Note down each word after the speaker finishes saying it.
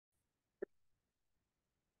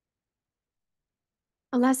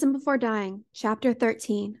A Lesson Before Dying, Chapter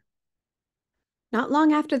 13. Not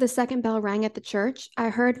long after the second bell rang at the church, I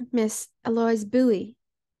heard Miss Eloise Bowie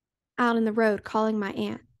out in the road calling my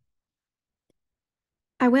aunt.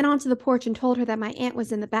 I went onto the porch and told her that my aunt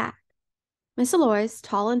was in the back. Miss Eloise,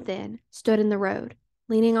 tall and thin, stood in the road,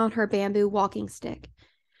 leaning on her bamboo walking stick.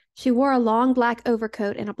 She wore a long black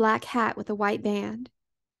overcoat and a black hat with a white band.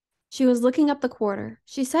 She was looking up the quarter.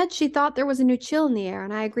 She said she thought there was a new chill in the air,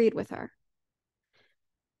 and I agreed with her.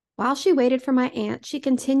 While she waited for my aunt, she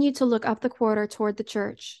continued to look up the quarter toward the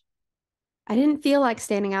church. I didn't feel like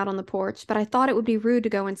standing out on the porch, but I thought it would be rude to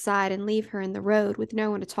go inside and leave her in the road with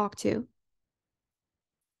no one to talk to.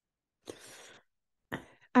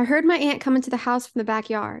 I heard my aunt come into the house from the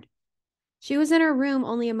backyard. She was in her room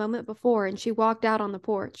only a moment before, and she walked out on the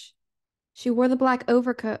porch. She wore the black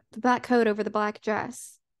coat over the black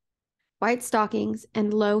dress, white stockings,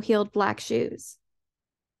 and low-heeled black shoes.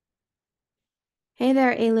 "Hey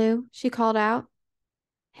there, Elu," she called out.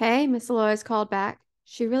 "Hey," Miss Eloise called back.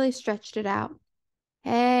 She really stretched it out.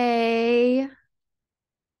 "Hey."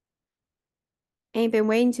 "Ain't been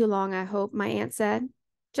waiting too long, I hope," my aunt said.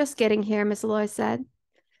 "Just getting here," Miss Eloise said.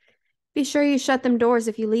 "Be sure you shut them doors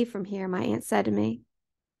if you leave from here," my aunt said to me.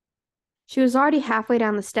 She was already halfway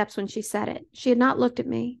down the steps when she said it. She had not looked at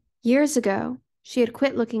me. Years ago, she had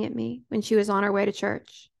quit looking at me when she was on her way to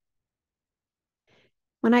church.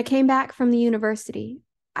 When I came back from the university,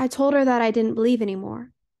 I told her that I didn't believe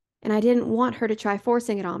anymore, and I didn't want her to try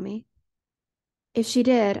forcing it on me. If she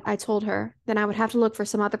did, I told her, then I would have to look for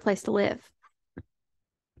some other place to live.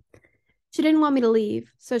 She didn't want me to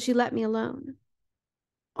leave, so she let me alone.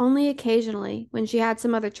 Only occasionally, when she had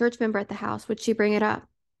some other church member at the house, would she bring it up.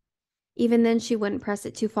 Even then, she wouldn't press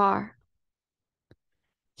it too far.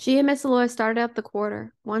 She and Miss Eloise started up the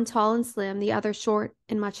quarter, one tall and slim, the other short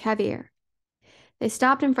and much heavier. They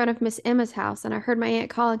stopped in front of Miss Emma's house, and I heard my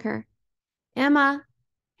aunt calling her, "Emma!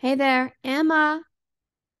 Hey there, Emma!"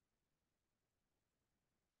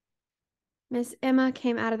 Miss Emma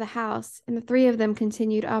came out of the house, and the three of them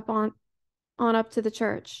continued on up to the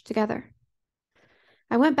church together.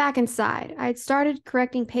 I went back inside. I had started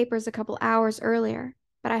correcting papers a couple hours earlier,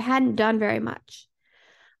 but I hadn't done very much.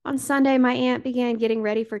 On Sunday, my aunt began getting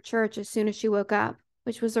ready for church as soon as she woke up,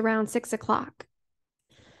 which was around 6 o'clock.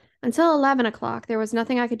 Until 11 o'clock, there was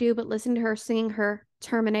nothing I could do but listen to her singing her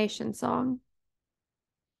termination song.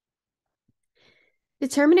 The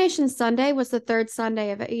termination Sunday was the third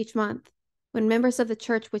Sunday of each month, when members of the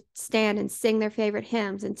church would stand and sing their favorite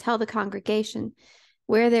hymns and tell the congregation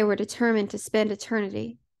where they were determined to spend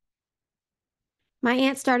eternity. My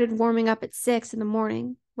aunt started warming up at 6 in the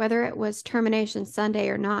morning, whether it was termination Sunday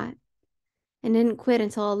or not, and didn't quit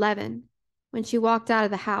until 11, when she walked out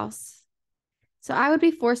of the house. So I would be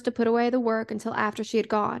forced to put away the work until after she had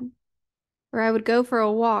gone, or I would go for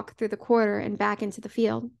a walk through the quarter and back into the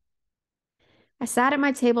field. I sat at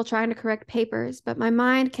my table trying to correct papers, but my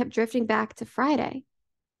mind kept drifting back to Friday.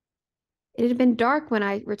 It had been dark when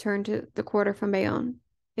I returned to the quarter from Bayonne.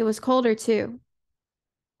 It was colder, too.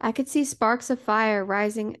 I could see sparks of fire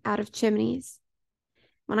rising out of chimneys.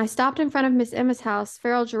 When I stopped in front of Miss Emma's house,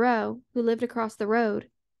 Farrell Giroux, who lived across the road,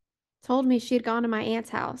 told me she had gone to my aunt's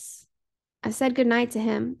house. I said goodnight to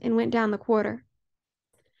him and went down the quarter.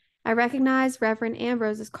 I recognized Reverend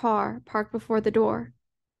Ambrose's car parked before the door.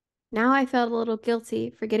 Now I felt a little guilty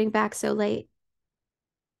for getting back so late.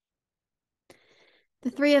 The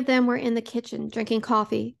three of them were in the kitchen drinking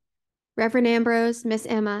coffee, Reverend Ambrose, Miss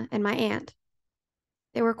Emma, and my aunt.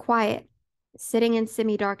 They were quiet, sitting in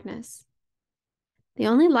semi-darkness. The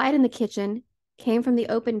only light in the kitchen came from the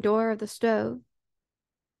open door of the stove.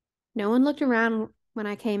 No one looked around when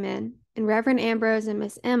I came in, and Reverend Ambrose and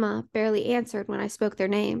Miss Emma barely answered when I spoke their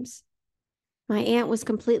names. My aunt was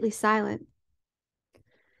completely silent.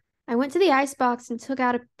 I went to the icebox and took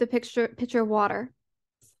out the pitcher of water,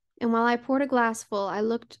 and while I poured a glass full, I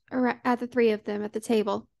looked at the three of them at the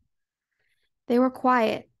table. They were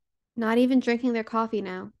quiet, not even drinking their coffee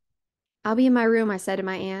now. "I'll be in my room," I said to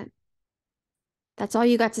my aunt. "That's all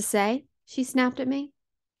you got to say?" she snapped at me.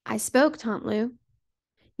 "I spoke, Tante Lou.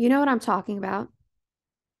 You know what I'm talking about."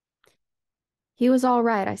 "He was all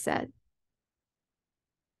right," I said.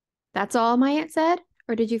 "That's all?" my aunt said.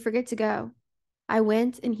 "Or did you forget to go?" "I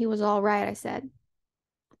went, and he was all right," I said.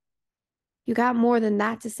 "You got more than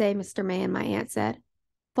that to say, Mr. Man," my aunt said.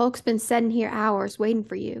 "Folks been setting here hours waiting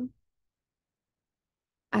for you."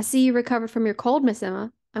 "I see you recovered from your cold, Miss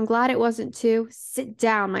Emma. I'm glad it wasn't too—" "Sit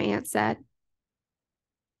down," my aunt said.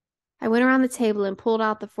 I went around the table and pulled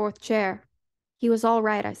out the fourth chair. "He was all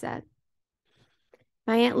right," I said.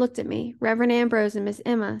 My aunt looked at me. Reverend Ambrose and Miss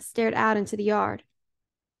Emma stared out into the yard.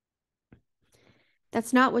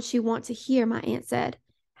 That's not what you want to hear, my aunt said.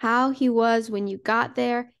 How he was when you got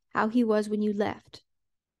there, how he was when you left.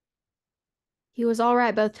 He was all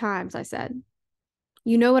right both times, I said.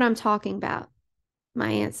 You know what I'm talking about, my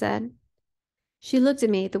aunt said. She looked at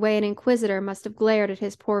me the way an inquisitor must have glared at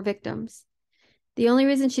his poor victims. The only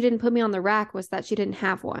reason she didn't put me on the rack was that she didn't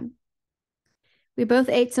have one. We both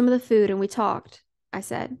ate some of the food and we talked, I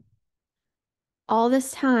said. All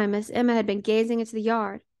this time, Miss Emma had been gazing into the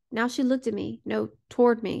yard. Now she looked at me, no,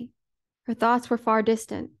 toward me. Her thoughts were far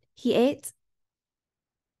distant. He ate?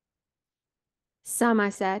 Some, I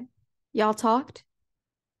said. Y'all talked?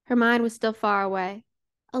 Her mind was still far away.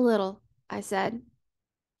 A little, I said.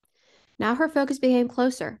 Now her focus became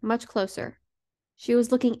closer, much closer. She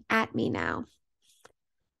was looking at me now.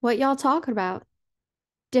 What y'all talking about?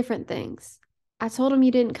 Different things. I told him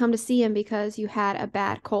you didn't come to see him because you had a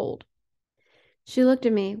bad cold. She looked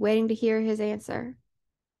at me, waiting to hear his answer.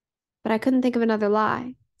 But I couldn't think of another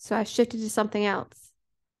lie, so I shifted to something else.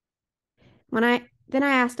 Then I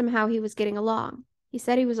asked him how he was getting along. He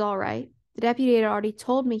said he was all right. The deputy had already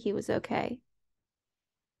told me he was okay.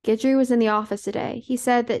 Guidry was in the office today. He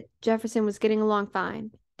said that Jefferson was getting along fine,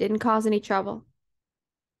 didn't cause any trouble.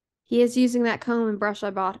 He is using that comb and brush I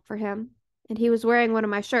bought for him, and he was wearing one of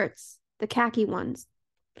my shirts, the khaki ones.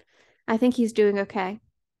 I think he's doing okay.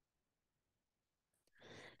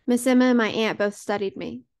 Miss Emma and my aunt both studied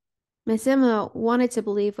me. Miss Emma wanted to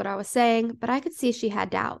believe what I was saying, but I could see she had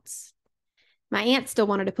doubts. My aunt still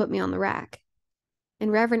wanted to put me on the rack.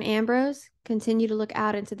 And Reverend Ambrose continued to look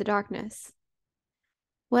out into the darkness.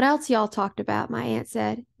 What else y'all talked about? My aunt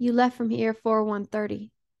said. You left from here 1:30.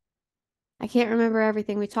 I can't remember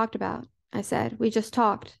everything we talked about, I said. We just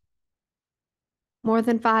talked. More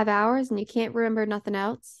than 5 hours and you can't remember nothing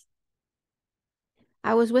else?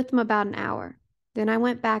 I was with them about an hour. Then I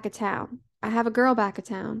went back of town. I have a girl back of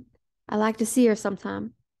town. I like to see her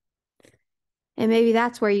sometime. And maybe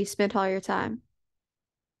that's where you spent all your time.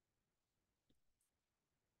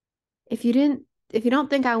 If you don't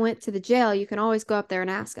think I went to the jail, you can always go up there and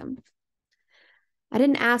ask him. I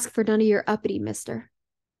didn't ask for none of your uppity, mister.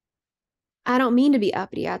 I don't mean to be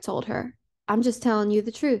uppity, I told her. I'm just telling you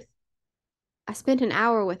the truth. I spent an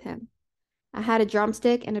hour with him. I had a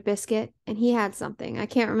drumstick and a biscuit, and he had something. I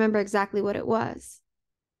can't remember exactly what it was.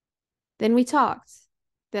 Then we talked.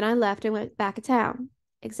 Then I left and went back to town.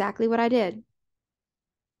 Exactly what I did.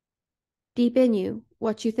 Deep in you,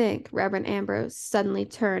 what you think, Reverend Ambrose suddenly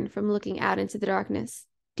turned from looking out into the darkness.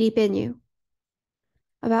 Deep in you.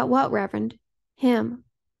 About what, Reverend? Him.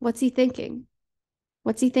 What's he thinking?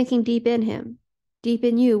 What's he thinking deep in him? Deep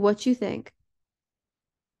in you, what you think?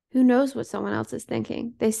 Who knows what someone else is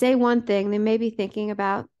thinking? They say one thing, they may be thinking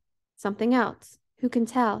about something else. Who can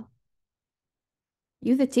tell?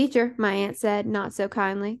 You the teacher, my aunt said, not so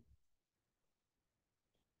kindly.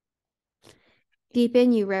 Deep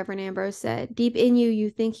in you, Reverend Ambrose said. Deep in you, you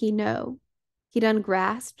think he know. He done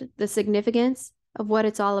grasped the significance of what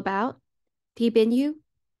it's all about. Deep in you,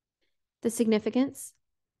 the significance,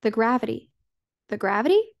 the gravity. The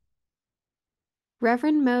gravity?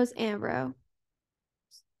 Reverend Mose Ambrose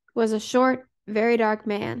was a short, very dark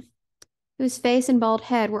man, whose face and bald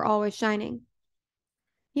head were always shining.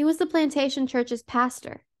 He was the plantation church's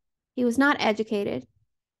pastor. He was not educated,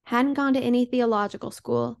 hadn't gone to any theological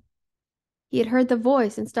school. He had heard the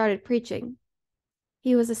voice and started preaching.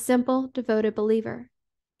 He was a simple, devoted believer.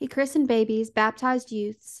 He christened babies, baptized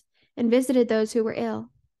youths, and visited those who were ill,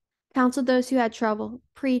 counseled those who had trouble,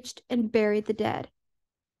 preached, and buried the dead.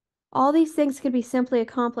 All these things could be simply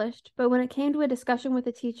accomplished, but when it came to a discussion with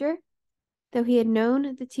the teacher, though he had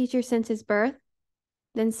known the teacher since his birth,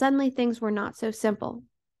 then suddenly things were not so simple.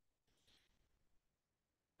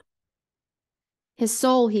 His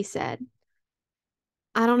soul, he said.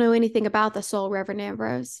 I don't know anything about the soul, Reverend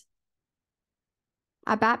Ambrose.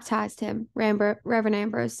 I baptized him, Reverend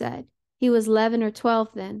Ambrose said. He was 11 or 12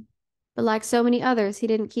 then, but like so many others, he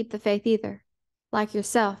didn't keep the faith either. Like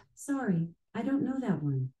yourself. Sorry, I don't know that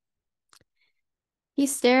one. He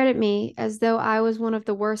stared at me as though I was one of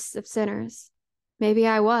the worst of sinners. Maybe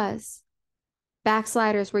I was.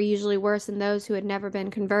 Backsliders were usually worse than those who had never been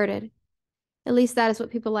converted. At least that is what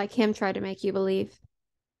people like him tried to make you believe.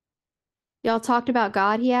 Y'all talked about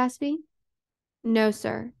God, he asked me. No,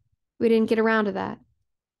 sir. We didn't get around to that.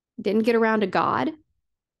 Didn't get around to God?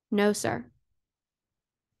 No, sir.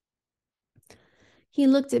 He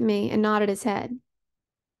looked at me and nodded his head.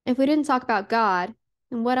 If we didn't talk about God,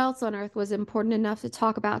 then what else on earth was important enough to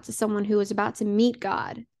talk about to someone who was about to meet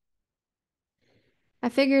God? I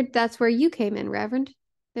figured that's where you came in, Reverend.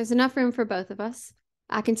 There's enough room for both of us.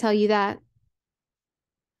 I can tell you that.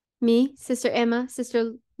 Me, Sister Emma,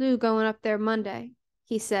 Sister Lou going up there Monday.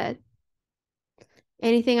 he said.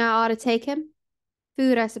 Anything I ought to take him?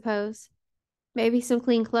 Food, I suppose. Maybe some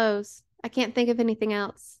clean clothes. I can't think of anything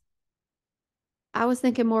else. I was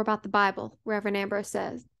thinking more about the Bible, Reverend Ambrose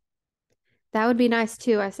says. That would be nice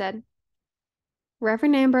too, I said.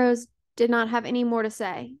 Reverend Ambrose did not have any more to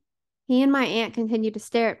say. He and my aunt continued to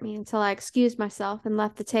stare at me until I excused myself and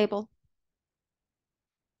left the table.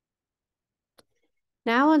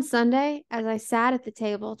 Now on Sunday, as I sat at the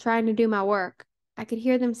table trying to do my work, I could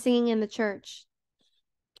hear them singing in the church.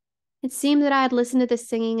 It seemed that I had listened to this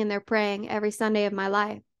singing and their praying every Sunday of my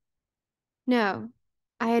life. No,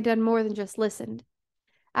 I had done more than just listened.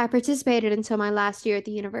 I participated until my last year at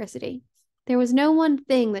the university. There was no one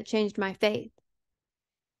thing that changed my faith.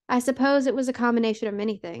 I suppose it was a combination of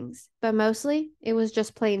many things, but mostly it was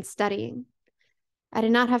just plain studying. I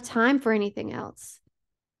did not have time for anything else.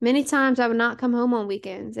 Many times I would not come home on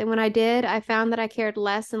weekends, and when I did, I found that I cared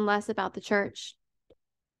less and less about the church.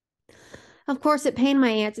 Of course, it pained my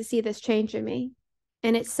aunt to see this change in me,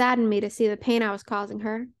 and it saddened me to see the pain I was causing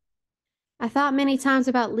her. I thought many times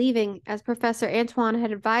about leaving, as Professor Antoine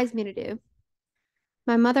had advised me to do.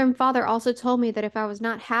 My mother and father also told me that if I was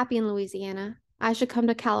not happy in Louisiana, I should come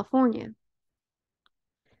to California.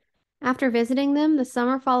 After visiting them the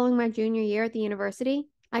summer following my junior year at the university,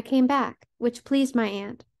 I came back, which pleased my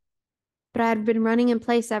aunt. But I had been running in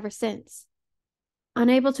place ever since,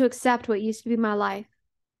 unable to accept what used to be my life,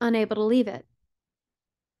 unable to leave it.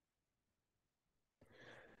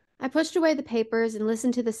 I pushed away the papers and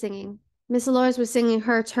listened to the singing. Miss Alois was singing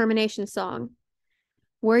her termination song,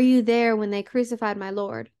 "Were You There When They Crucified My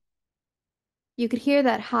Lord?" You could hear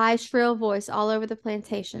that high, shrill voice all over the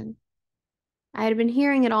plantation. I had been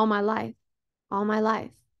hearing it all my life, all my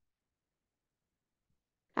life.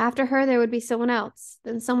 After her, there would be someone else,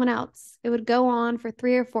 then someone else. It would go on for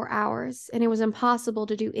 3 or 4 hours, and it was impossible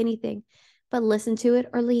to do anything but listen to it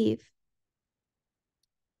or leave.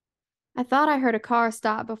 I thought I heard a car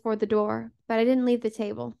stop before the door, but I didn't leave the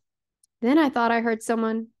table. Then I thought I heard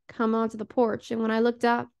someone come onto the porch, and when I looked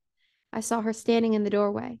up, I saw her standing in the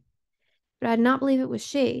doorway. But I did not believe it was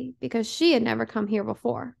she, because she had never come here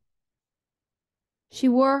before. She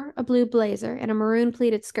wore a blue blazer and a maroon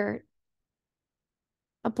pleated skirt.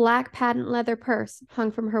 A black patent leather purse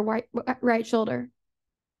hung from her right shoulder.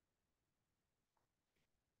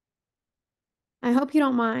 I hope you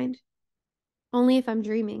don't mind, only if I'm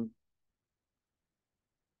dreaming.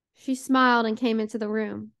 She smiled and came into the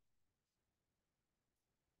room.